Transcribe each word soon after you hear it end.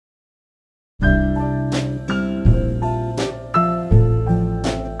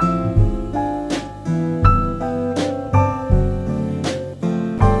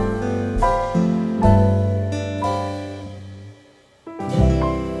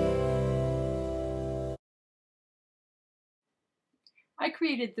I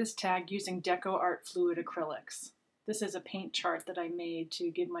created this tag using Deco Art Fluid acrylics. This is a paint chart that I made to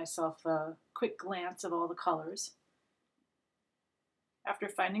give myself a quick glance of all the colors. After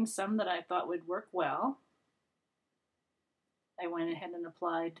finding some that I thought would work well, I went ahead and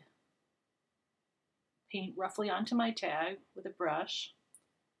applied paint roughly onto my tag with a brush.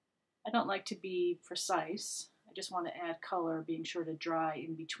 I don't like to be precise. I just want to add color, being sure to dry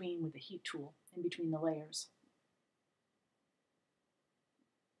in between with a heat tool, in between the layers.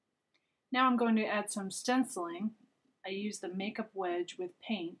 Now I'm going to add some stenciling. I use the makeup wedge with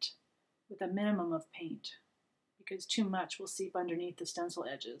paint, with a minimum of paint, because too much will seep underneath the stencil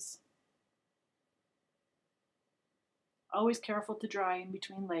edges. Always careful to dry in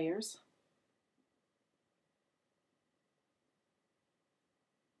between layers.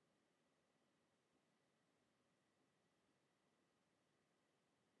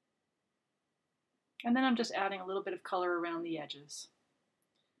 And then I'm just adding a little bit of color around the edges.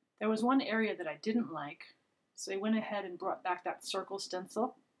 There was one area that I didn't like, so I went ahead and brought back that circle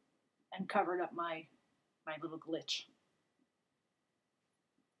stencil and covered up my little glitch.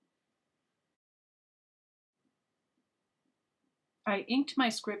 I inked my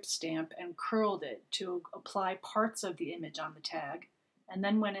script stamp and curled it to apply parts of the image on the tag, and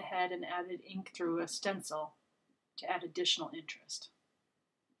then went ahead and added ink through a stencil to add additional interest.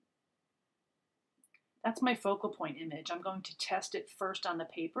 That's my focal point image. I'm going to test it first on the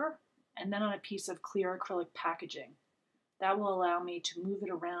paper and then on a piece of clear acrylic packaging. That will allow me to move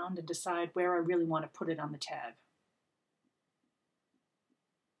it around and decide where I really want to put it on the tag.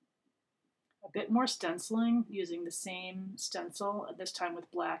 A bit more stenciling using the same stencil, this time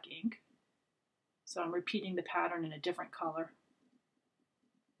with black ink. So I'm repeating the pattern in a different color.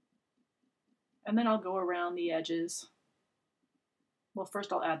 And then I'll go around the edges. Well,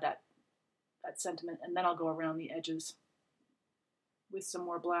 first I'll add that sentiment, and then I'll go around the edges with some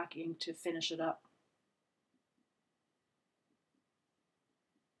more black ink to finish it up.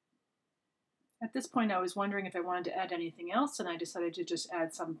 At this point, I was wondering if I wanted to add anything else, and I decided to just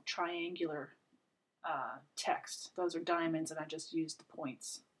add some triangular text. Those are diamonds, and I just used the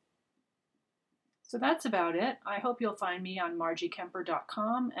points. So that's about it. I hope you'll find me on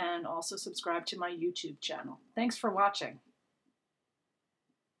marjiekemper.com and also subscribe to my YouTube channel. Thanks for watching.